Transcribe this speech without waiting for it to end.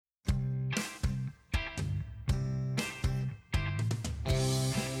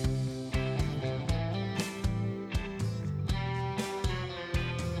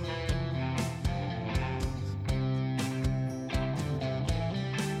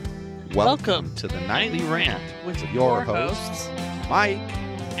Welcome to the Nightly Rant with your hosts, Mike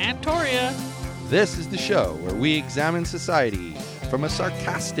and Torya. This is the show where we examine society from a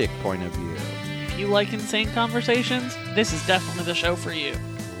sarcastic point of view. If you like insane conversations, this is definitely the show for you.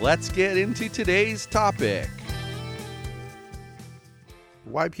 Let's get into today's topic.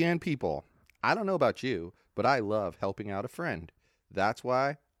 YPN people, I don't know about you, but I love helping out a friend. That's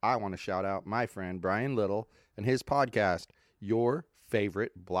why I want to shout out my friend Brian Little and his podcast, Your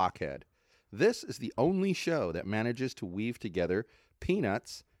Favorite Blockhead. This is the only show that manages to weave together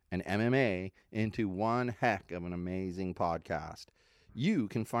peanuts and MMA into one heck of an amazing podcast. You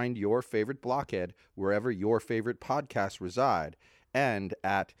can find Your Favorite Blockhead wherever your favorite podcasts reside and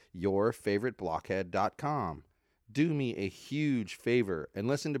at yourfavoriteblockhead.com. Do me a huge favor and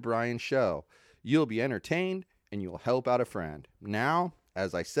listen to Brian's show. You'll be entertained and you'll help out a friend. Now,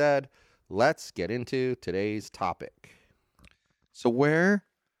 as I said, let's get into today's topic. So where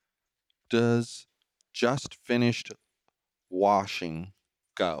does just finished washing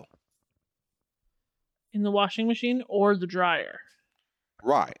go? In the washing machine or the dryer?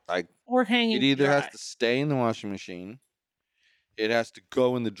 Right. Or hanging It either dry. has to stay in the washing machine, it has to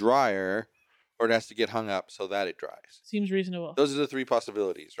go in the dryer, or it has to get hung up so that it dries. Seems reasonable. Those are the three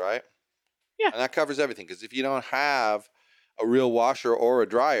possibilities, right? Yeah. And that covers everything, because if you don't have a real washer or a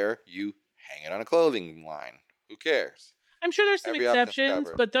dryer, you hang it on a clothing line. Who cares? I'm sure there's some Every option's exceptions,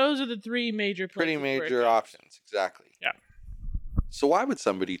 covered. but those are the three major places. Pretty where it major goes. options, exactly. Yeah. So why would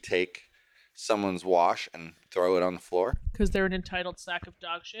somebody take someone's wash and throw it on the floor? Because they're an entitled sack of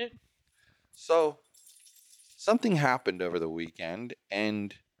dog shit. So something happened over the weekend,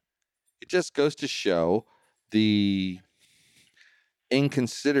 and it just goes to show the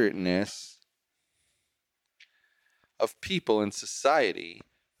inconsiderateness of people in society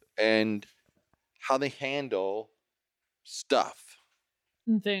and how they handle stuff.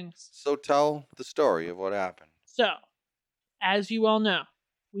 And things. So tell the story of what happened. So, as you all know,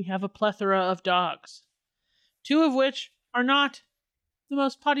 we have a plethora of dogs. Two of which are not the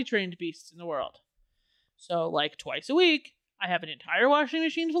most potty-trained beasts in the world. So, like twice a week, I have an entire washing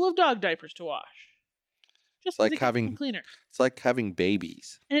machine full of dog diapers to wash. Just It's like to keep them having- cleaner. It's like having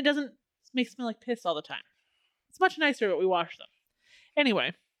babies. And it doesn't make smell like piss all the time. It's much nicer that we wash them.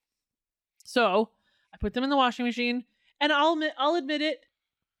 Anyway, so I put them in the washing machine, and I'll admit it,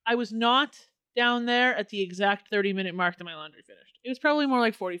 I was not down there at the exact 30-minute mark that my laundry finished. It was probably more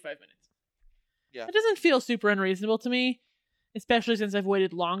like 45 minutes. Yeah. It doesn't feel super unreasonable to me, especially since I've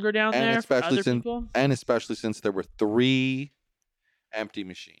waited longer down And there for especially other since people. and especially since there were 3 empty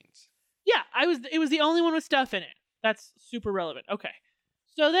machines. Yeah, it was the only one with stuff in it. That's super relevant. Okay.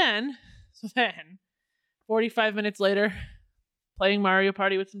 So then, 45 minutes later, playing Mario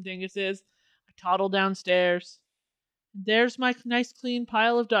Party with some dinguses, I toddle downstairs. There's my nice clean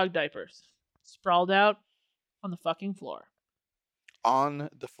pile of dog diapers, sprawled out on the fucking floor. On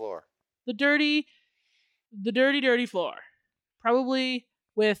the floor. The dirty floor. Probably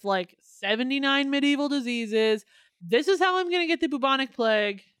with like 79 medieval diseases. This is how I'm going to get the bubonic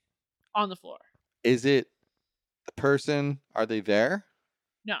plague on the floor. Is it the person? Are they there?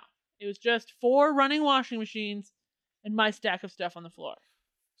 No, it was just 4 running washing machines and my stack of stuff on the floor.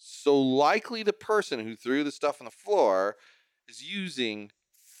 So likely the person who threw the stuff on the floor is using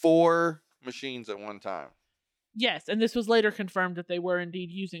 4 machines at one time. Yes, and this was later confirmed that they were indeed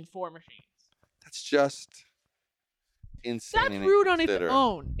using 4 machines. That's just insane. That's and rude on its inconsiderate.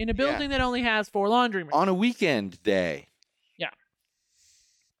 own in a building that only has 4 laundry machines. On a weekend day. Yeah.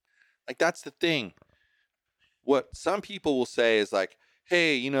 Like, that's the thing. What some people will say is like,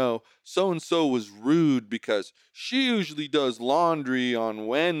 hey, so-and-so was rude because she usually does laundry on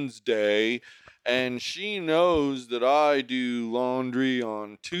Wednesday, and she knows that I do laundry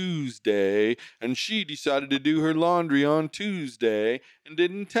on Tuesday, and she decided to do her laundry on Tuesday and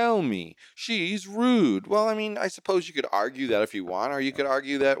didn't tell me. She's rude. Well, I mean, I suppose you could argue that if you want, or you could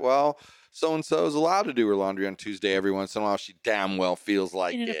argue that, well, so-and-so is allowed to do her laundry on Tuesday every once in a while. She damn well feels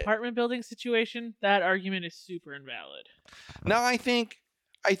like in an it. apartment building situation, that argument is super invalid. Now, I think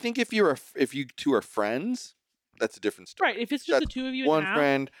if you two are friends, that's a different story. Right, if it's just the two of you in the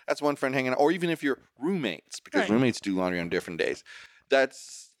house, that's one friend hanging out, or even if you're roommates, because Right. roommates do laundry on different days.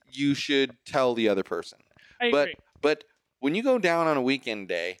 You should tell the other person. I agree. But when you go down on a weekend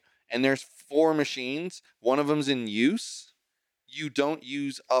day and there's 4 machines, one of them's in use, you don't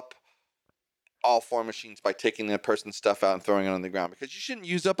use up all 4 machines by taking that person's stuff out and throwing it on the ground, because you shouldn't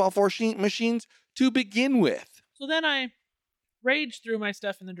use up all 4 machines to begin with. So then I raged through my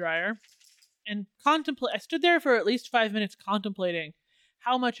stuff in the dryer and I stood there for at least 5 minutes contemplating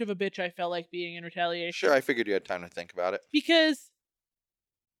how much of a bitch I felt like being in retaliation. Sure, I figured you had time to think about it. Because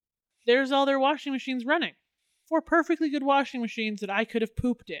there's all their washing machines running. 4 perfectly good washing machines that I could have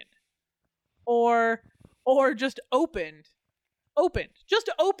pooped in. Or just opened. Just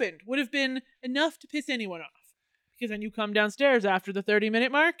opened would have been enough to piss anyone off. Because then you come downstairs after the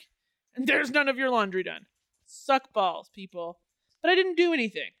 30-minute mark, and there's none of your laundry done. Suck balls, people. But I didn't do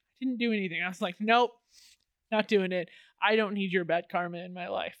anything. I was like, nope, not doing it. I don't need your bad karma in my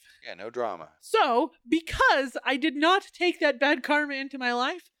life. Yeah, no drama. So, because I did not take that bad karma into my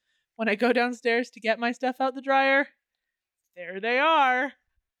life, when I go downstairs to get my stuff out the dryer, there they are.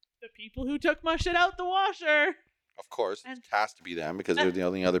 The people who took my shit out the washer. Of course, it has to be them because they're the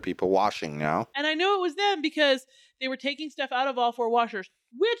only other people washing now. And I know it was them because they were taking stuff out of all 4 washers,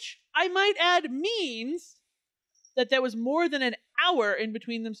 which I might add means that there was more than an hour in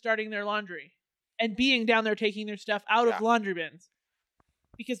between them starting their laundry and being down there taking their stuff out of laundry bins.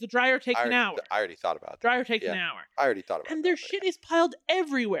 Because the dryer takes an hour. I already thought about that. Dryer takes an hour. I already thought about that. And their shit is piled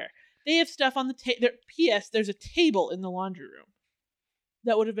everywhere. They have stuff on the table. P.S. There's a table in the laundry room.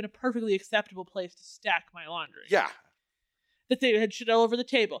 That would have been a perfectly acceptable place to stack my laundry. Yeah. That they had shit all over the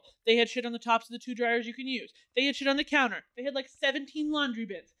table. They had shit on the tops of the 2 dryers you can use. They had shit on the counter. They had like 17 laundry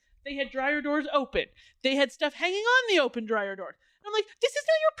bins. They had dryer doors open. They had stuff hanging on the open dryer doors. And I'm like, this is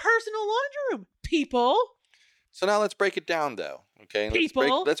not your personal laundry room, people. So now let's break it down, though. Okay,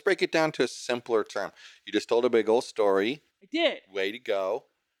 people. Let's break it down to a simpler term. You just told a big old story. I did. Way to go.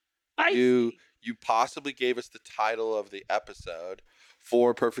 You possibly gave us the title of the episode.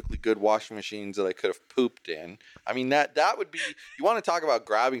 4 perfectly good washing machines that I could have pooped in. I mean, that would be, you want to talk about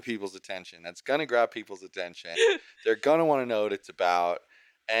grabbing people's attention. That's going to grab people's attention. They're going to want to know what it's about.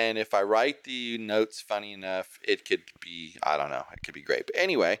 And if I write the notes funny enough, it could be, I don't know, it could be great. But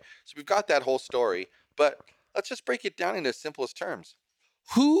anyway, so we've got that whole story. But let's just break it down into the simplest terms.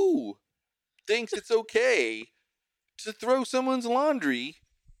 Who thinks it's okay to throw someone's laundry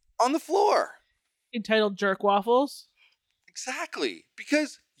on the floor? Entitled jerkwaffles. Exactly.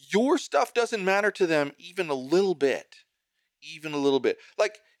 Because your stuff doesn't matter to them even a little bit. Even a little bit.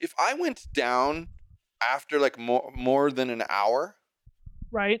 Like, if I went down after like more than an hour,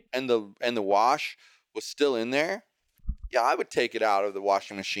 right, and the wash was still in there, yeah, I would take it out of the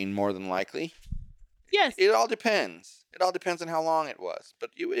washing machine more than likely. Yes. It all depends. It all depends on how long it was. But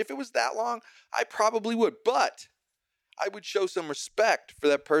if it was that long, I probably would. But I would show some respect for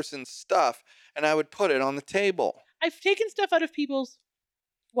that person's stuff, and I would put it on the table. I've taken stuff out of people's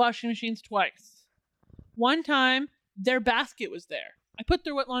washing machines twice. One time, their basket was there. I put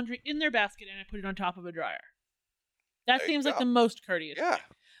their wet laundry in their basket and I put it on top of a dryer. That seems like the most courteous thing.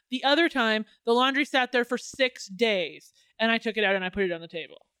 The other time, the laundry sat there for 6 days and I took it out and I put it on the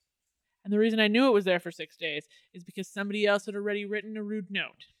table. And the reason I knew it was there for 6 days is because somebody else had already written a rude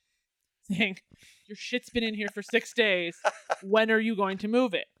note saying, your shit's been in here for 6 days. When are you going to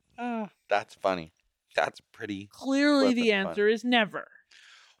move it? That's funny. That's pretty. Clearly the answer is never.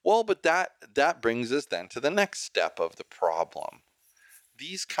 Well, but that brings us then to the next step of the problem.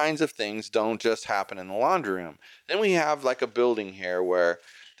 These kinds of things don't just happen in the laundry room. Then we have like a building here where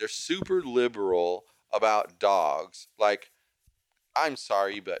they're super liberal about dogs. Like, I'm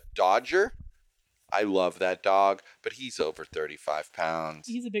sorry, but Dodger, I love that dog, but he's over 35 pounds.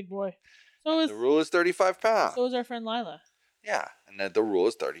 He's a big boy. The rule is 35 pounds. So is our friend Lila. Yeah, and the rule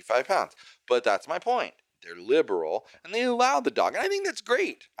is 35 pounds. But that's my point. They're liberal, and they allow the dog. And I think that's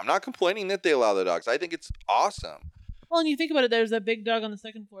great. I'm not complaining that they allow the dogs. I think it's awesome. Well, and you think about it, there's that big dog on the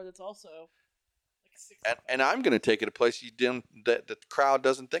second floor that's also like 6 and I'm going to take it a place that the crowd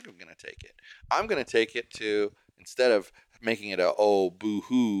doesn't think I'm going to take it. I'm going to take it to, instead of making it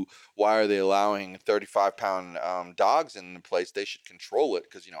boo-hoo, why are they allowing 35-pound dogs in the place? They should control it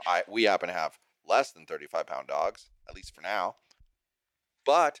because, we happen to have less than 35-pound dogs, at least for now.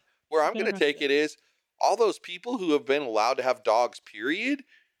 But where I'm going to take it is all those people who have been allowed to have dogs, period,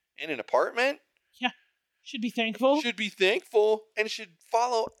 in an apartment. Yeah, should be thankful. Should be thankful and should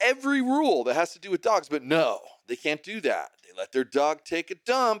follow every rule that has to do with dogs. But no, they can't do that. They let their dog take a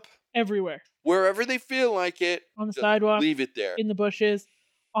dump. Everywhere. Wherever they feel like it. On the sidewalk. Leave it there. In the bushes.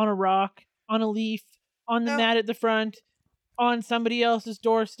 On a rock. On a leaf. On the mat at the front. On somebody else's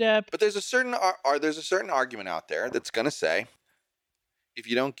doorstep. But there's a certain argument out there that's going to say, if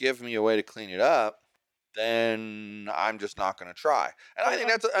you don't give me a way to clean it up, then I'm just not going to try. And I think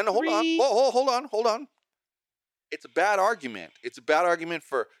that's hold on. It's a bad argument. It's a bad argument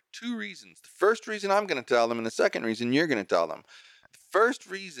for 2 reasons. The first reason I'm going to tell them, and the second reason you're going to tell them. The first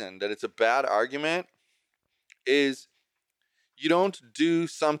reason that it's a bad argument is you don't do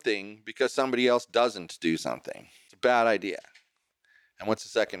something because somebody else doesn't do something. It's a bad idea. And what's the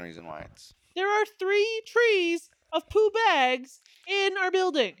second reason why it's? There are 3 trees of poo bags in our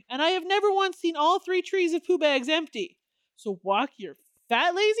building. And I have never once seen all 3 trees of poo bags empty. So walk your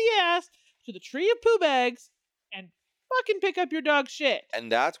fat, lazy ass to the tree of poo bags and fucking pick up your dog's shit.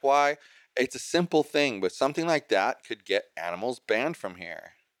 And that's why it's a simple thing, but something like that could get animals banned from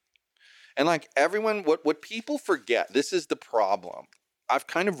here. And like everyone, what people forget, this is the problem. I've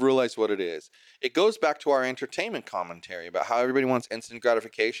kind of realized what it is. It goes back to our entertainment commentary about how everybody wants instant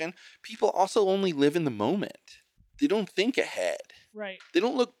gratification. People also only live in the moment. They don't think ahead. Right. They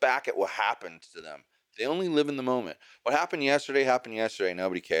don't look back at what happened to them. They only live in the moment. What happened yesterday happened yesterday.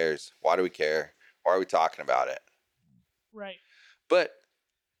 Nobody cares. Why do we care? Why are we talking about it? Right. But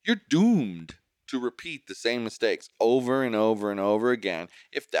you're doomed to repeat the same mistakes over and over and over again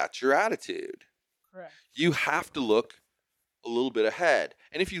if that's your attitude. Correct. You have to look a little bit ahead.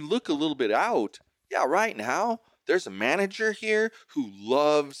 And if you look a little bit out, yeah, right now, there's a manager here who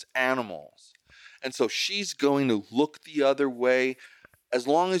loves animals. And so she's going to look the other way as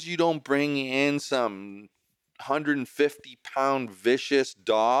long as you don't bring in some 150-pound vicious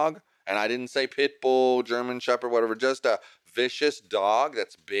dog. And I didn't say pit bull, German shepherd, whatever, just a vicious dog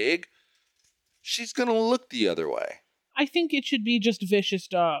that's big. She's going to look the other way. I think it should be just vicious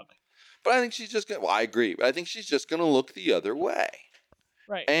dog. But I think she's just going to, well, I agree, but I think she's just going to look the other way.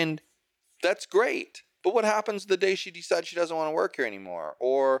 Right. And that's great. But what happens the day she decides she doesn't want to work here anymore?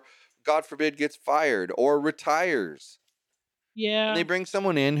 Or, God forbid, gets fired or retires? Yeah. And they bring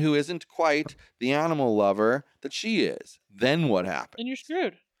someone in who isn't quite the animal lover that she is. Then what happens? Then you're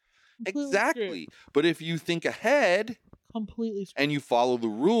screwed. Completely Exactly. screwed. But if you think ahead Completely screwed. and you follow the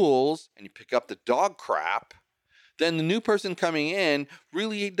rules and you pick up the dog crap, then the new person coming in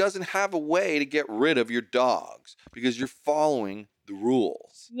really doesn't have a way to get rid of your dogs because you're following the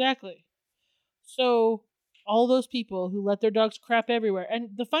rules. Exactly. So, all those people who let their dogs crap everywhere. And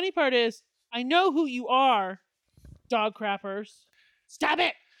the funny part is, I know who you are, dog crappers. Stop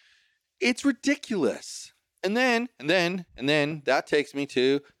it! It's ridiculous. And then that takes me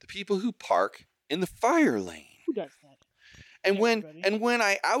to the people who park in the fire lane. Who does that? And Everybody. when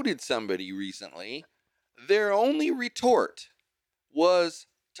I outed somebody recently, their only retort was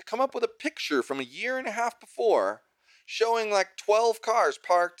to come up with a picture from a year and a half before showing like 12 cars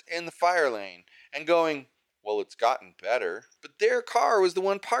parked in the fire lane and going, well, it's gotten better. But their car was the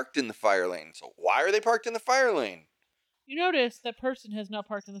one parked in the fire lane. So why are they parked in the fire lane? You notice that person has not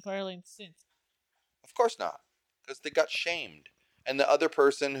parked in the fire lane since. Of course not, because they got shamed. And the other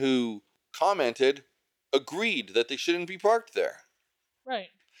person who commented agreed that they shouldn't be parked there. Right.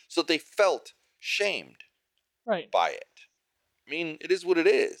 So they felt shamed Right. by it. I mean, it is what it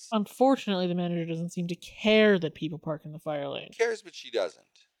is. Unfortunately, the manager doesn't seem to care that people park in the fire lane. She cares, but she doesn't.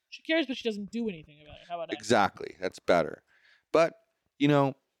 She cares, but she doesn't do anything about it. How about that? Exactly. That's better. But, you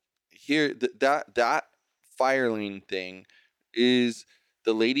know, here, that fire lane thing is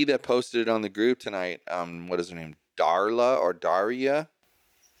the lady that posted it on the group tonight. What is her name? Darla or Daria?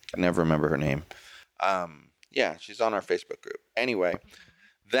 I can never remember her name. Yeah, she's on our Facebook group. Anyway,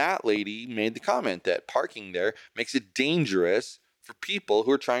 that lady made the comment that parking there makes it dangerous for people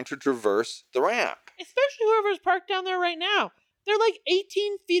who are trying to traverse the ramp. Especially whoever's parked down there right now. They're like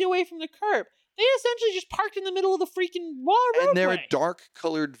 18 feet away from the curb. They essentially just parked in the middle of the freaking roadway. And they're a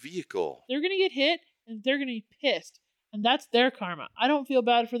dark-colored vehicle. They're going to get hit, and they're going to be pissed. And that's their karma. I don't feel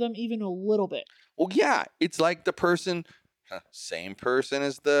bad for them even a little bit. Well, yeah, it's like the person, same person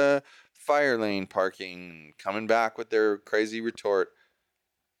as the fire lane parking, coming back with their crazy retort.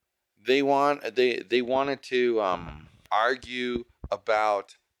 They wanted to argue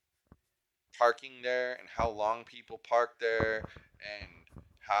about parking there and how long people park there and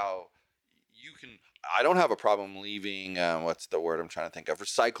how you can. I don't have a problem leaving. What's the word I'm trying to think of?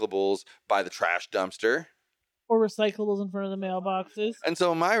 Recyclables by the trash dumpster. Or recyclables in front of the mailboxes. And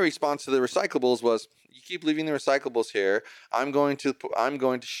so my response to the recyclables was, you keep leaving the recyclables here. I'm going to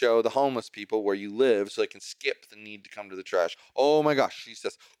show the homeless people where you live so they can skip the need to come to the trash. Oh my gosh, she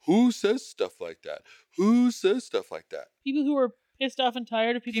says, who says stuff like that? Who says stuff like that? People who are pissed off and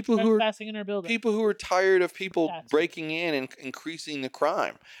tired of people trespassing in our building. People who are tired of people breaking in and increasing the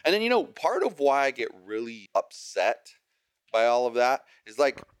crime. And then, part of why I get really upset by all of that is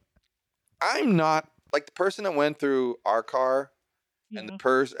like, I'm not, like the person that went through our car and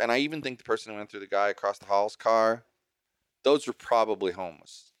and I even think the person who went through the guy across the hall's car, those were probably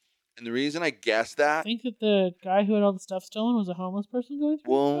homeless. And the reason I guess that... I think that the guy who had all the stuff stolen was a homeless person going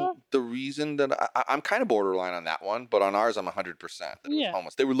through the car? The reason that... I'm kind of borderline on that one, but on ours I'm 100% that it was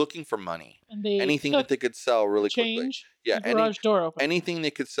homeless. They were looking for money. And they anything that they could sell really change, quickly. Yeah, the garage door open. Anything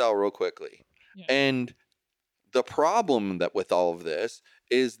they could sell real quickly. Yeah. And the problem that with all of this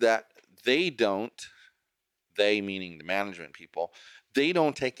is that they don't they meaning the management people, they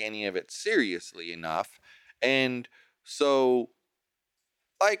don't take any of it seriously enough. And so,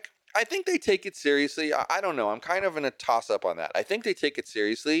 like, I think they take it seriously. I don't know. I'm kind of in a toss-up on that. I think they take it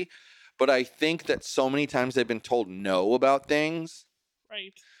seriously, but I think that so many times they've been told no about things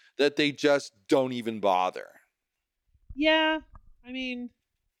Right. that they just don't even bother. Yeah. I mean,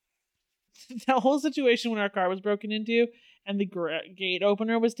 the whole situation when our car was broken into and the gate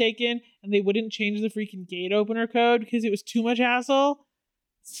opener was taken and they wouldn't change the freaking gate opener code because it was too much hassle.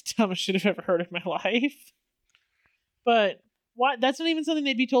 It's the dumbest shit I've ever heard in my life. But why? That's not even something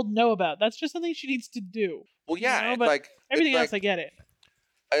they'd be told no about. That's just something she needs to do. Well, yeah, You know? it's But like everything it's else, I like, get it.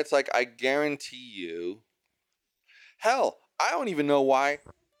 it's like I guarantee you. Hell, I don't even know why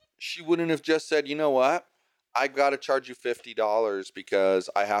she wouldn't have just said, you know what? I got to charge you $50 because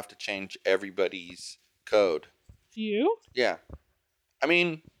I have to change everybody's code. Do you? Yeah. I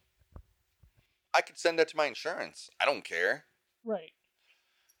mean, I could send that to my insurance. I don't care. Right.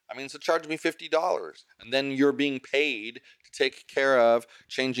 I mean, so charge me $50. And then you're being paid to take care of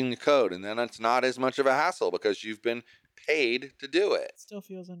changing the code. And then it's not as much of a hassle because you've been paid to do it. Still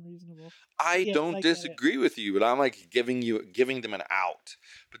feels unreasonable. I Yes, don't I get it. disagree with you, but I'm like giving them an out.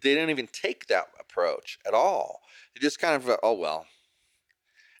 But they didn't even take that approach at all. They just kind of, oh well.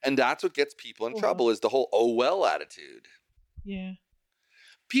 And that's what gets people in trouble is the whole oh well attitude. Yeah.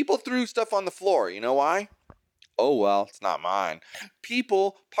 People threw stuff on the floor. You know why? Oh well, it's not mine.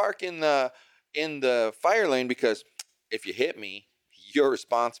 People park in the fire lane because if you hit me, you're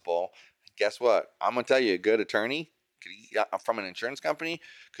responsible. Guess what? I'm gonna tell you, a good attorney from an insurance company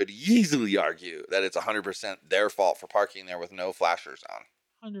could easily argue that it's 100% their fault for parking there with no flashers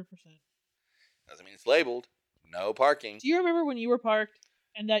on. 100%. Doesn't mean it's labeled no parking. Do you remember when you were parked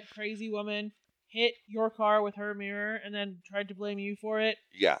and that crazy woman hit your car with her mirror and then tried to blame you for it?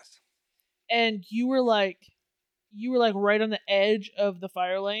 Yes. And you were like right on the edge of the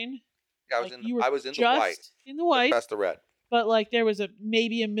fire lane. Yeah, I was in the white. In the white. Just past the red. But like there was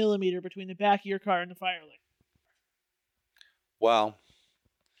maybe a millimeter between the back of your car and the fire lane. Well,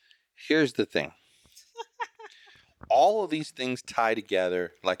 here's the thing. All of these things tie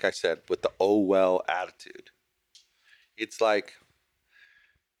together, like I said, with the oh well attitude. It's like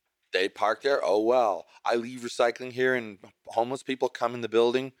they park there, oh well. I leave recycling here and homeless people come in the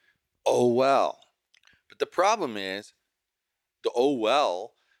building, oh well. But the problem is the oh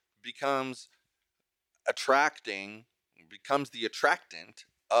well becomes the attractant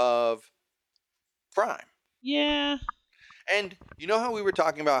of crime. Yeah. And you know how we were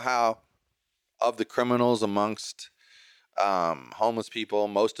talking about how of the criminals amongst homeless people,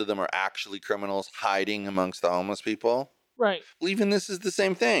 most of them are actually criminals hiding amongst the homeless people? Right. Well, even this is the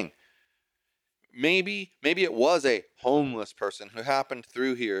same thing. Maybe it was a homeless person who happened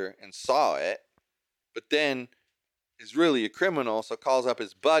through here and saw it, but then is really a criminal, so calls up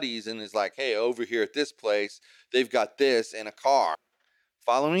his buddies and is like, hey, over here at this place, they've got this in a car.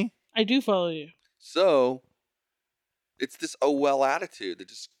 Follow me? I do follow you. So it's this oh well attitude that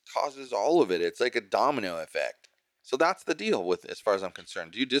just causes all of it. It's like a domino effect. So that's the deal with as far as I'm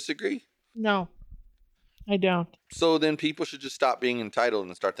concerned. Do you disagree? No, I don't. So then people should just stop being entitled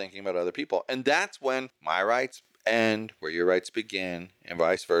and start thinking about other people. And that's when my rights end where your rights begin and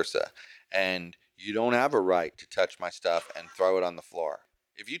vice versa. And you don't have a right to touch my stuff and throw it on the floor.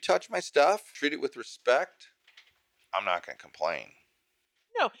 If you touch my stuff, treat it with respect, I'm not going to complain.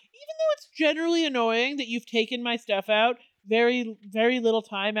 No, even though it's generally annoying that you've taken my stuff out very, very little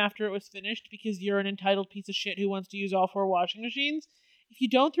time after it was finished because you're an entitled piece of shit who wants to use all 4 washing machines, if you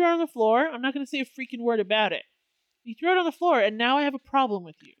don't throw it on the floor, I'm not going to say a freaking word about it. You throw it on the floor, and now I have a problem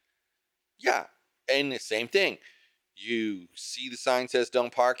with you. Yeah, and the same thing. You see the sign says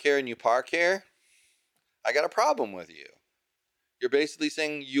don't park here and you park here, I got a problem with you. You're basically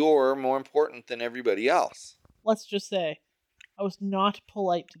saying you're more important than everybody else. Let's just say, I was not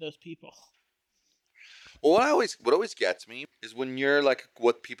polite to those people. Well, what always gets me is when you're like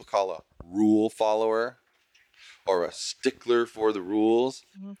what people call a rule follower or a stickler for the rules.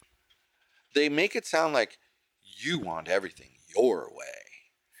 Mm-hmm. They make it sound like you want everything your way,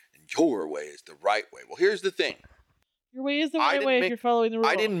 and your way is the right way. Well, here's the thing. Your way is the right way if you're following the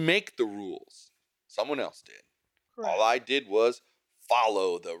rules. I didn't make the rules. Someone else did. Correct. All I did was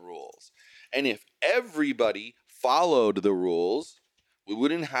follow the rules. And if everybody followed the rules, we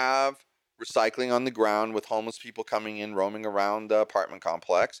wouldn't have recycling on the ground with homeless people coming in, roaming around the apartment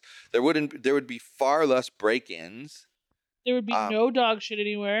complex. There would be far less break-ins. There would be no dog shit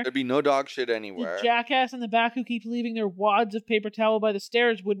anywhere. There'd be no dog shit anywhere. The jackass in the back who keeps leaving their wads of paper towel by the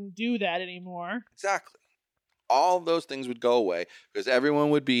stairs wouldn't do that anymore. Exactly. All of those things would go away because everyone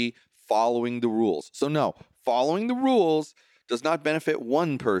would be following the rules. So no, following the rules does not benefit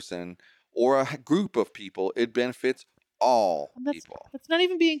one person or a group of people. It benefits all people. That's not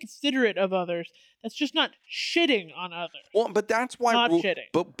even being considerate of others. That's just not shitting on others. Well, but that's why Not shitting.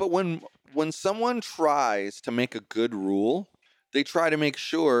 But when someone tries to make a good rule, they try to make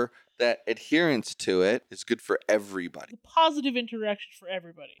sure that adherence to it is good for everybody. It's a positive interaction for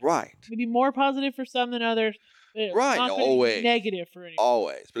everybody. Right. Maybe more positive for some than others. It's Right, not gonna always. be negative for anyone.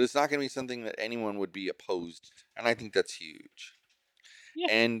 Always. But it's not going to be something that anyone would be opposed to. And I think that's huge. Yeah.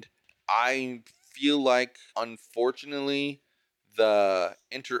 And I feel like, unfortunately, the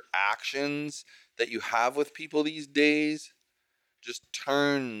interactions that you have with people these days just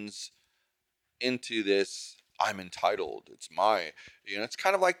turns into this, I'm entitled. It's my, it's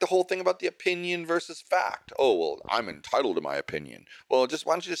kind of like the whole thing about the opinion versus fact. Oh, well, I'm entitled to my opinion. Well,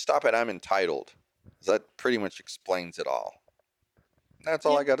 why don't you just stop at I'm entitled? That pretty much explains it all. That's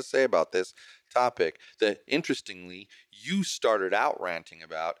all I got to say about this topic that, interestingly, you started out ranting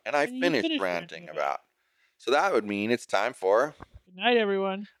about and I finished ranting about. So that would mean it's time for... Good night,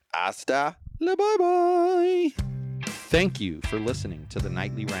 everyone. Hasta la bye-bye. Thank you for listening to the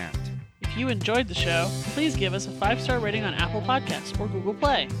Nightly Rant. If you enjoyed the show, please give us a 5-star rating on Apple Podcasts or Google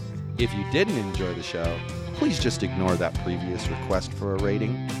Play. If you didn't enjoy the show, please just ignore that previous request for a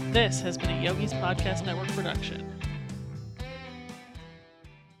rating. This has been a Yogi's Podcast Network production.